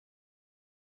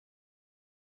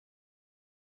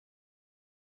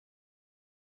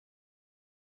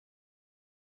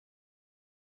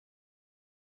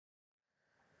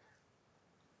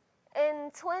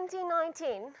In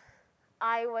 2019,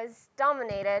 I was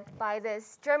dominated by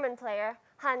this German player,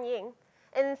 Han Ying,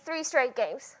 in 3 straight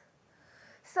games.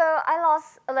 So I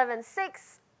lost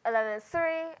 11-6,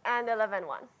 11-3, and 11-1.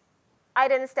 I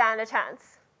didn't stand a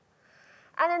chance.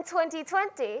 And in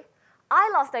 2020,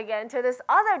 I lost again to this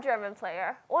other German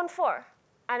player, 1-4,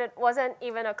 and it wasn't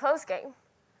even a close game.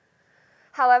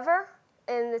 However,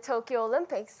 in the Tokyo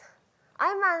Olympics,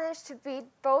 I managed to beat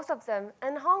both of them,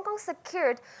 and Hong Kong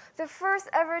secured the first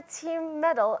ever team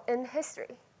medal in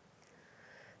history.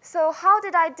 So how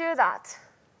did I do that?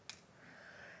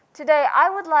 Today,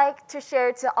 I would like to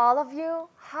share to all of you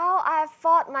how I have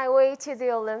fought my way to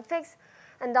the Olympics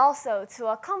and also to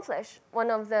accomplish one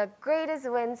of the greatest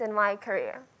wins in my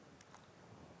career.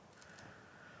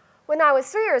 When I was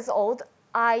 3 years old,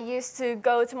 I used to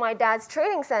go to my dad's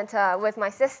training center with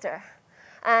my sister.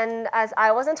 And as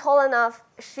I wasn't tall enough,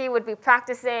 she would be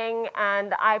practicing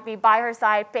and I'd be by her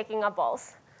side picking up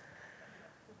balls.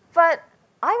 But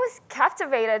I was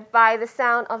captivated by the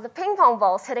sound of the ping pong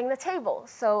balls hitting the table.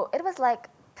 So it was like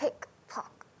pick,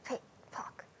 pock, pick,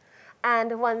 pock.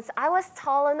 And once I was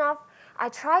tall enough, I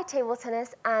tried table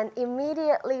tennis and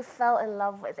immediately fell in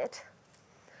love with it.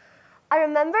 I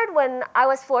remembered when I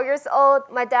was 4 years old,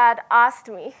 my dad asked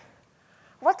me,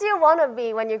 "What do you want to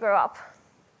be when you grow up?"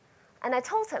 And I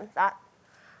told him that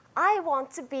I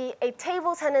want to be a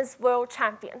table tennis world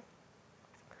champion.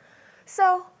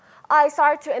 So I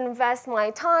started to invest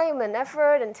my time and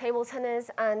effort in table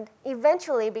tennis and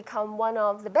eventually become one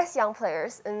of the best young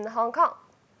players in Hong Kong.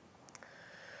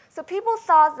 So people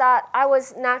thought that I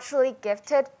was naturally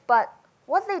gifted, but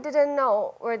what they didn't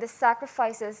know were the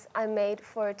sacrifices I made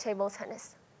for table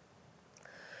tennis.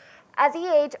 At the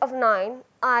age of 9,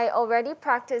 I already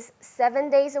practiced 7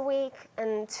 days a week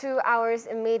and 2 hours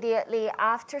immediately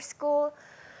after school,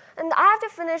 and I have to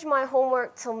finish my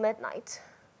homework till midnight.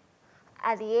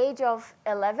 At the age of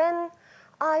 11,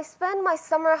 I spent my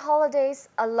summer holidays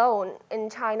alone in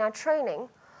China training,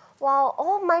 while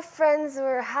all my friends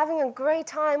were having a great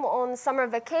time on summer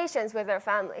vacations with their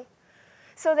family.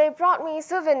 So they brought me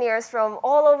souvenirs from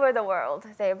all over the world.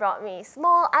 They brought me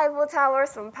small Eiffel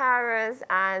Towers from Paris,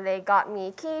 and they got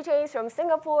me keychains from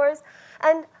Singapore,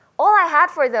 and all I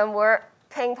had for them were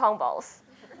ping pong balls.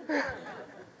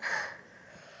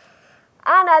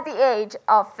 And at the age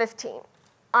of 15,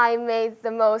 I made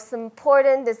the most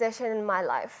important decision in my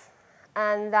life,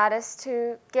 and that is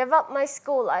to give up my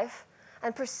school life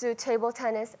and pursue table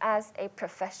tennis as a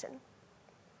profession.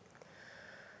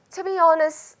 To be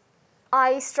honest,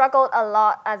 I struggled a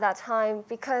lot at that time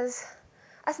because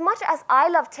as much as I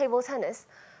love table tennis,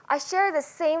 I share the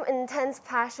same intense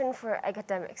passion for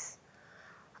academics.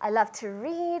 I love to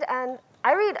read, and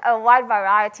I read a wide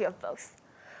variety of books.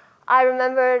 I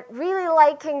remember really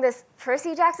liking this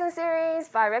Percy Jackson series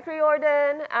by Rick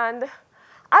Riordan, and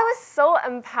I was so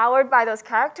empowered by those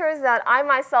characters that I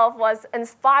myself was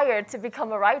inspired to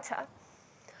become a writer.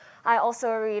 I also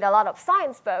read a lot of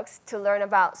science books to learn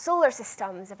about solar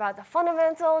systems, about the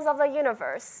fundamentals of the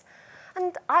universe.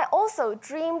 And I also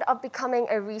dreamed of becoming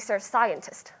a research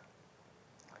scientist.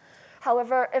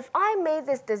 However, if I made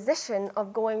this decision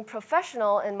of going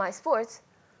professional in my sports,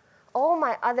 all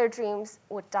my other dreams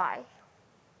would die.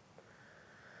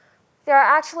 There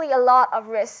are actually a lot of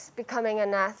risks becoming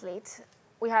an athlete.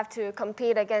 We have to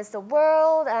compete against the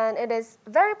world, and it is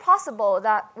very possible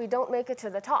that we don't make it to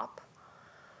the top.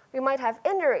 We might have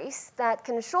injuries that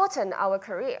can shorten our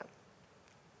career.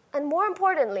 And more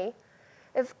importantly,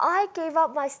 if I gave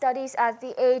up my studies at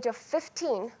the age of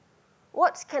 15,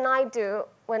 what can I do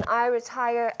when I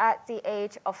retire at the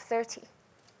age of 30?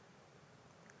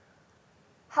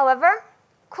 However,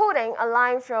 quoting a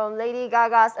line from Lady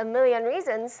Gaga's A Million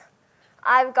Reasons,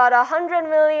 I've got 100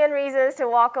 million reasons to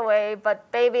walk away,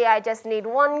 but baby, I just need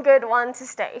one good one to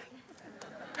stay.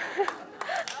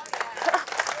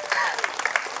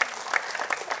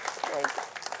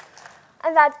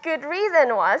 And that good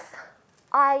reason was,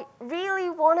 I really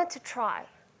wanted to try.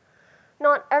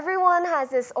 Not everyone has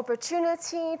this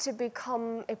opportunity to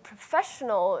become a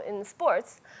professional in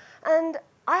sports, and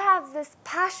I have this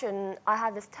passion, I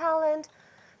have this talent,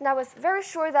 and I was very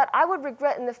sure that I would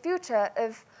regret in the future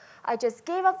if I just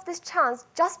gave up this chance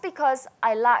just because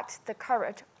I lacked the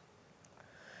courage.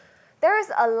 There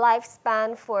is a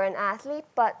lifespan for an athlete,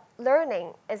 but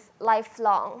learning is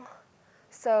lifelong.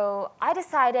 So I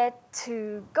decided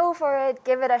to go for it,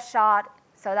 give it a shot,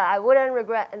 so that I wouldn't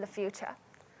regret in the future.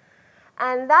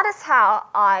 And that is how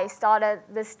I started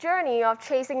this journey of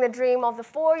chasing the dream of the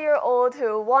 4-year-old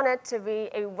who wanted to be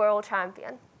a world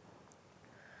champion.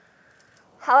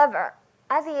 However,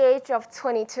 at the age of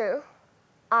 22,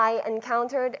 I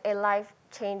encountered a life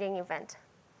life-changing event.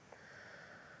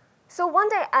 So one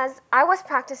day, as I was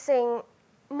practicing,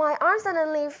 my arms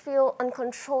suddenly feel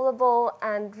uncontrollable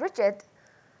and rigid.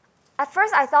 At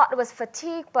first, I thought it was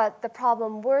fatigue, but the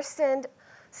problem worsened,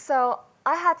 so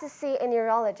I had to see a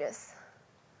neurologist.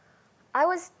 I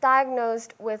was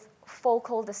diagnosed with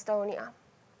focal dystonia.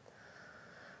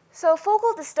 So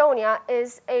focal dystonia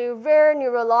is a rare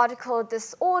neurological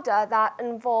disorder that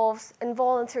involves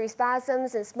involuntary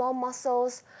spasms in small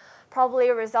muscles, probably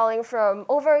resulting from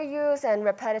overuse and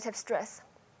repetitive stress.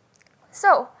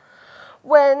 So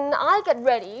when I get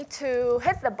ready to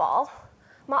hit the ball,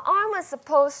 my arm was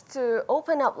supposed to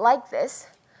open up like this,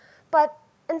 but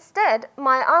instead,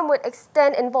 my arm would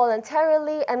extend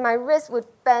involuntarily and my wrist would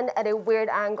bend at a weird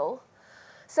angle.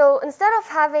 So instead of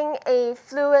having a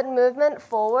fluid movement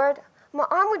forward, my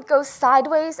arm would go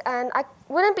sideways and I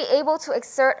wouldn't be able to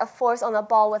exert a force on the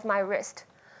ball with my wrist.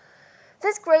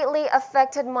 This greatly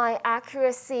affected my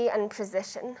accuracy and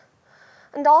precision.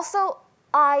 And also,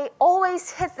 I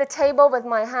always hit the table with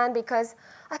my hand because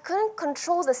I couldn't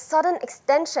control the sudden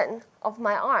extension of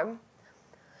my arm.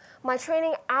 My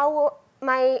training hours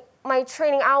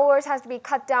has to be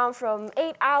cut down from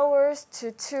 8 hours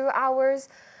to 2 hours.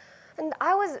 And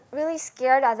I was really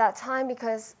scared at that time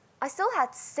because I still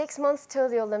had 6 months till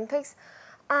the Olympics,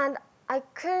 and I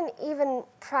couldn't even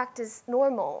practice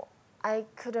normal. I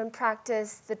couldn't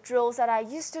practice the drills that I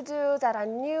used to do, that I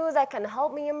knew that can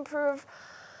help me improve.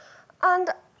 And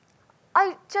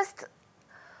I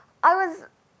was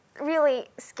really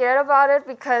scared about it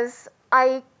because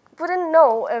I wouldn't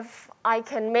know if I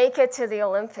can make it to the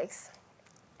Olympics.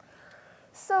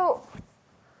 So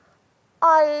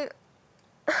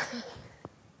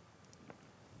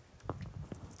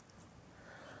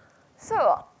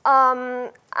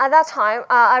at that time,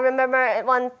 I remember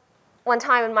one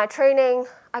time in my training,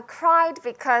 I cried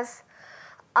because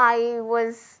I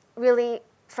was really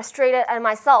frustrated at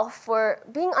myself for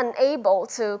being unable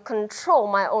to control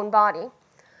my own body.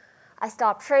 I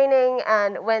stopped training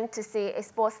and went to see a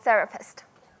sports therapist.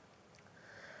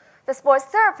 The sports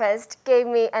therapist gave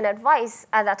me an advice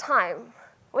at that time,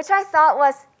 which I thought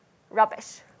was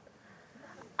rubbish.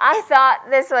 I thought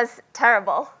this was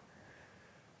terrible.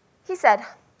 He said,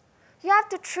 "You have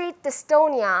to treat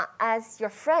dystonia as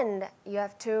your friend. You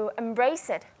have to embrace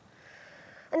it."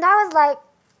 And I was like,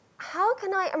 how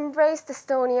can I embrace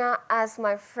dystonia as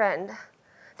my friend?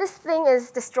 This thing is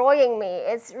destroying me.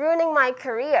 It's ruining my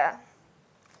career.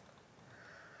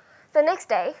 The next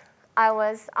day, I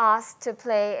was asked to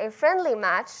play a friendly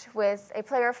match with a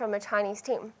player from a Chinese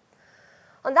team.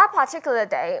 On that particular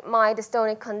day, my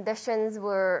dystonic conditions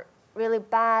were really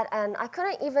bad, and I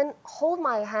couldn't even hold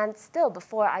my hand still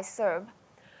before I served.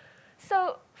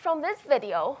 So from this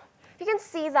video, you can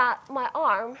see that my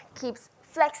arm keeps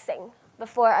flexing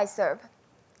before I serve.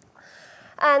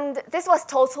 And this was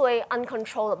totally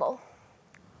uncontrollable.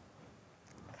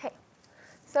 Okay,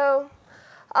 so,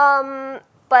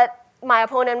 but my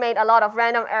opponent made a lot of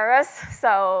random errors,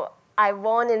 so I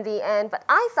won in the end, but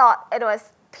I thought it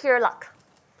was pure luck.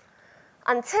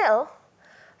 Until,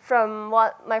 from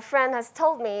what my friend has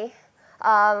told me,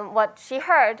 what she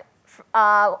heard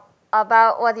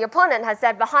about what the opponent has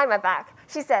said behind my back,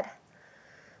 she said,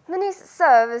 "Minnie's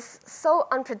serve is so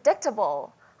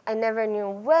unpredictable. I never knew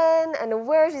when and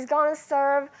where she's gonna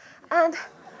serve, and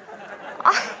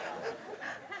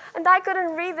I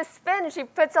couldn't read the spin she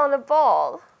puts on the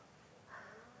ball."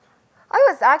 I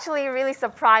was actually really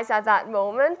surprised at that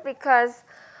moment because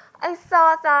I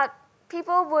thought that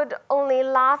people would only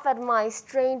laugh at my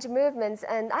strange movements,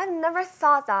 and I've never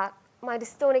thought that my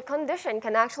dystonic condition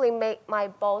can actually make my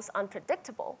balls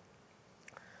unpredictable.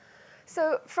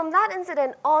 So from that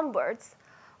incident onwards,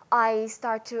 I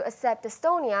start to accept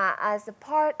dystonia as a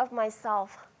part of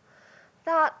myself,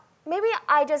 that maybe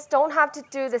I just don't have to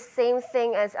do the same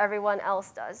thing as everyone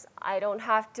else does. I don't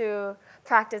have to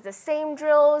practice the same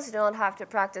drills, don't have to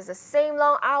practice the same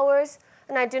long hours,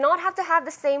 and I do not have to have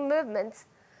the same movements.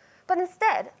 But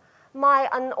instead, my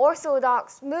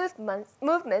unorthodox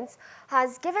movements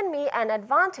has given me an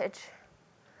advantage.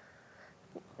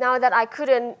 Now that I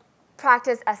couldn't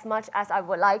practice as much as I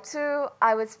would like to,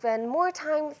 I would spend more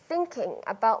time thinking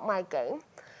about my game.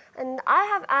 And I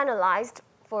have analyzed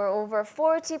for over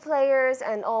 40 players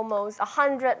and almost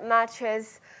 100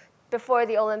 matches before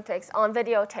the Olympics on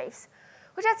videotapes,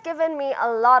 which has given me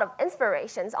a lot of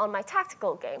inspirations on my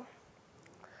tactical game.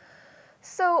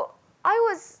 So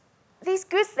these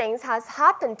good things has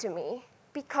happened to me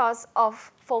because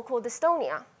of focal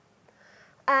dystonia.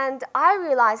 And I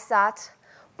realized that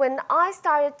when I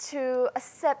started to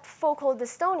accept focal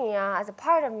dystonia as a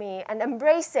part of me and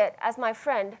embrace it as my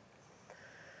friend,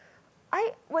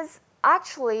 I was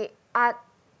actually I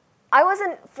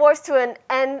wasn't forced to an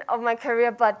end of my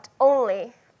career, but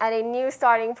only at a new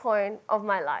starting point of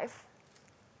my life.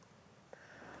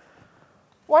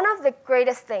 One of the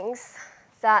greatest things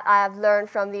that I have learned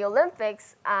from the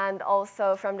Olympics and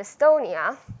also from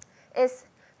Dystonia is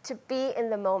to be in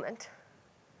the moment.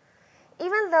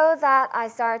 Even though that I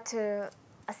started to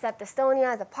accept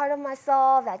Dystonia as a part of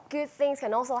myself, that good things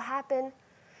can also happen,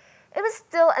 it was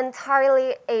still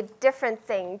entirely a different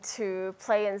thing to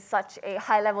play in such a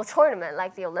high-level tournament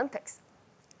like the Olympics.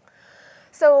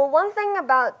 So one thing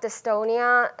about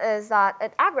Dystonia is that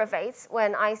it aggravates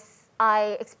when I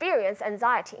experience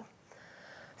anxiety.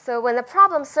 So when the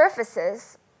problem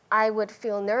surfaces, I would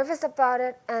feel nervous about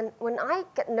it, and when I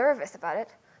get nervous about it,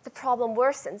 the problem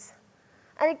worsens.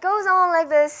 And it goes on like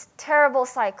this terrible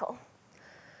cycle.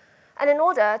 And in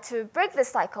order to break this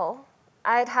cycle,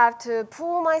 I'd have to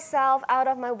pull myself out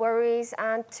of my worries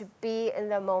and to be in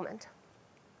the moment.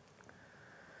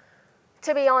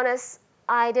 To be honest,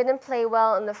 I didn't play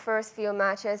well in the first few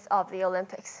matches of the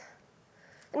Olympics.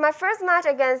 In my first match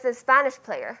against the Spanish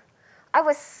player, I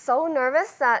was so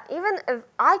nervous that even if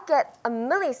I get a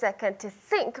millisecond to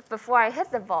think before I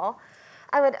hit the ball,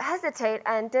 I would hesitate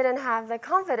and didn't have the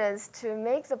confidence to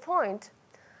make the point.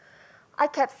 I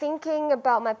kept thinking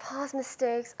about my past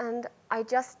mistakes, and I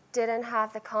just didn't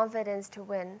have the confidence to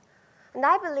win. And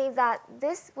I believe that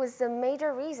this was the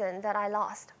major reason that I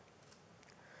lost.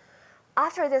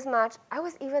 After this match, I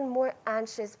was even more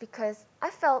anxious because I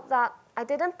felt that I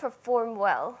didn't perform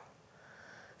well.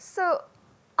 So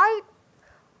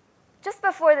just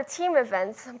before the team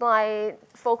events, my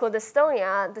focal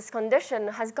dystonia, this condition,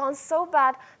 has gone so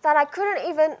bad that I couldn't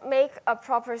even make a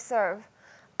proper serve.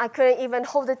 I couldn't even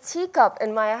hold a teacup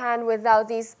in my hand without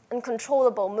these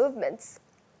uncontrollable movements.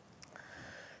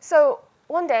 So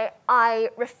one day, I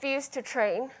refused to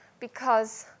train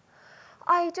because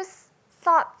I just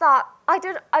thought that I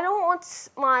don't want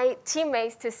my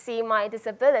teammates to see my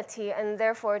disability and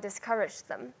therefore discourage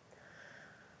them.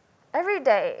 Every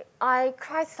day, I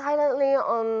cried silently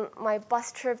on my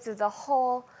bus trip to the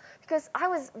hall because I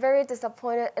was very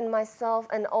disappointed in myself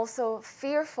and also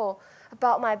fearful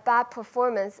about my bad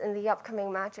performance in the upcoming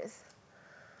matches.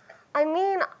 I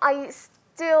mean, I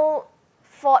still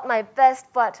fought my best,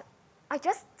 but I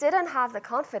just didn't have the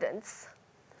confidence.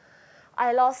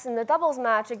 I lost in the doubles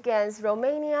match against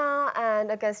Romania and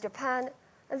against Japan,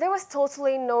 and there was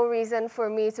totally no reason for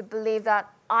me to believe that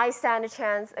I stand a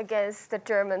chance against the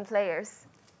German players.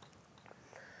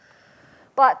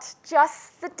 But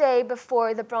just the day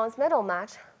before the bronze medal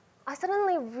match, I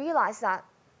suddenly realized that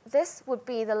this would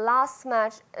be the last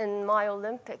match in my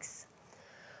Olympics.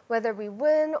 Whether we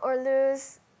win or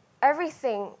lose,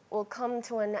 everything will come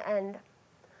to an end.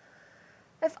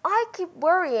 If I keep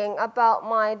worrying about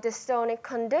my dystonic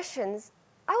conditions,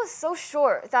 I was so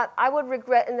sure that I would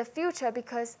regret in the future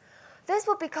because this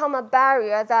would become a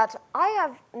barrier that I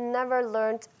have never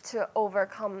learned to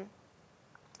overcome.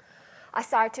 I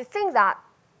started to think that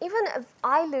even if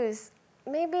I lose,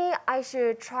 maybe I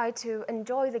should try to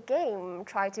enjoy the game,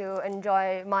 try to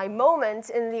enjoy my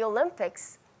moment in the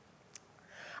Olympics.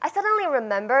 I suddenly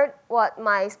remembered what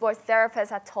my sports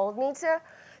therapist had told me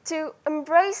to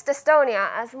embrace dystonia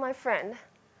as my friend.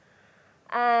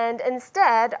 And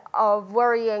instead of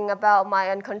worrying about my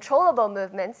uncontrollable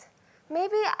movements,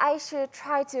 maybe I should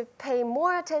try to pay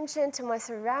more attention to my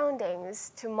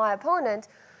surroundings, to my opponent,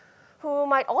 who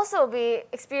might also be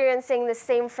experiencing the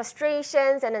same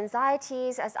frustrations and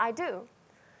anxieties as I do.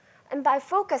 And by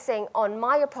focusing on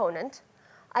my opponent,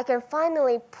 I can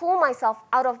finally pull myself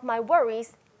out of my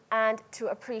worries and to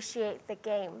appreciate the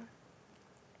game.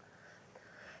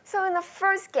 So in the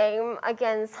first game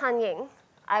against Han Ying,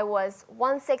 I was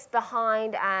 1-6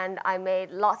 behind and I made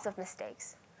lots of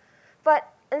mistakes.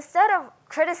 But instead of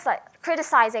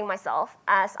criticizing myself,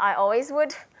 as I always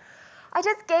would, I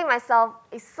just gave myself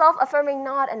a self-affirming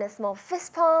nod and a small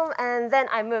fist pump, and then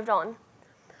I moved on.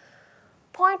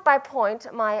 Point by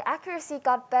point, my accuracy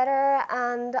got better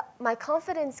and my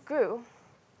confidence grew.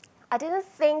 I didn't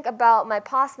think about my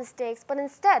past mistakes, but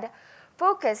instead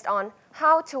focused on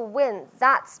how to win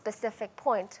that specific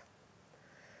point.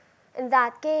 In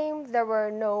that game, there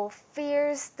were no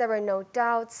fears, there were no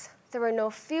doubts, there were no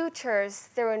futures,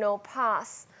 there were no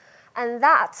pasts, and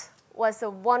that was a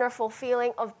wonderful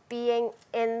feeling of being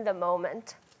in the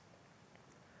moment.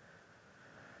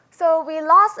 So we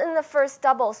lost in the first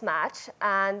doubles match,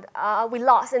 and we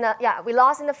lost in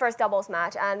the first doubles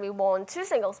match, and we won 2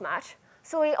 singles match.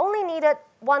 So we only needed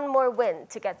 1 more win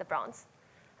to get the bronze,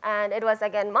 and it was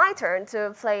again my turn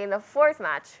to play in the 4th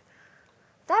match.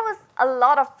 That was a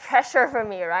lot of pressure for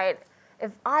me, right?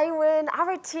 If I win,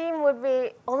 our team would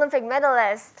be Olympic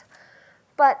medalists.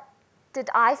 But did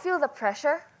I feel the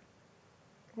pressure?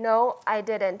 No, I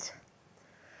didn't.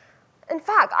 In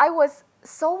fact, I was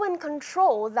so in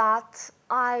control that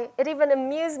it even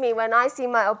amused me when I see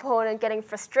my opponent getting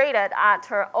frustrated at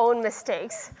her own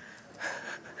mistakes.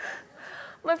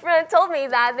 My friend told me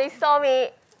that they saw me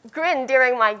grin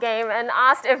during my game and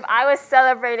asked if I was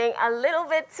celebrating a little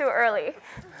bit too early.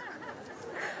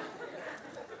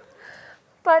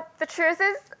 But the truth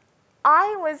is,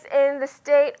 I was in the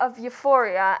state of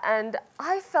euphoria and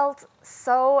I felt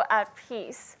so at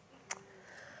peace.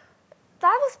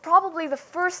 That was probably the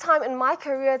first time in my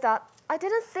career that I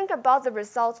didn't think about the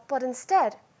results, but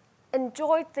instead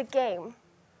enjoyed the game.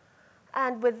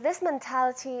 And with this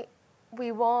mentality,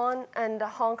 we won and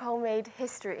Hong Kong made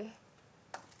history.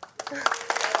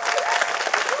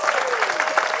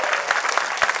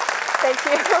 Thank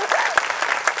you.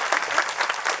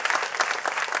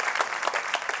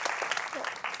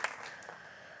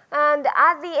 And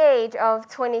at the age of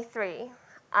 23,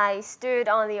 I stood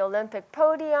on the Olympic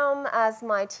podium as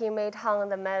my teammate hung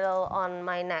the medal on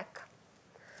my neck.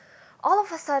 All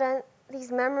of a sudden,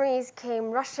 these memories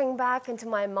came rushing back into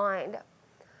my mind.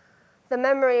 The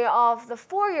memory of the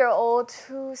 4-year-old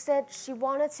who said she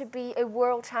wanted to be a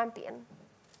world champion.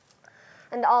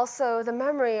 And also the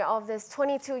memory of this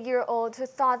 22-year-old who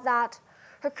thought that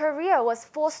her career was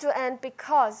forced to end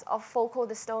because of focal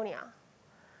dystonia.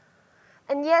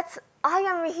 And yet, I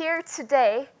am here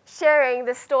today sharing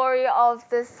the story of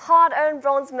this hard-earned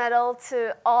bronze medal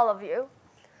to all of you.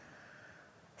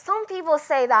 Some people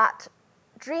say that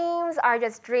dreams are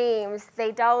just dreams,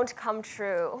 they don't come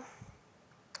true.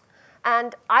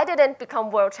 And I didn't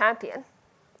become world champion.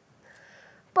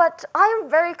 But I am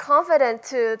very confident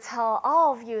to tell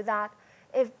all of you that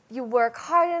if you work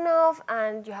hard enough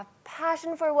and you have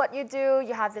passion for what you do,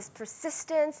 you have this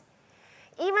persistence,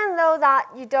 even though that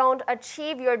you don't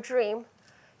achieve your dream,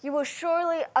 you will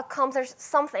surely accomplish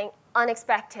something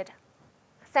unexpected.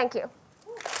 Thank you.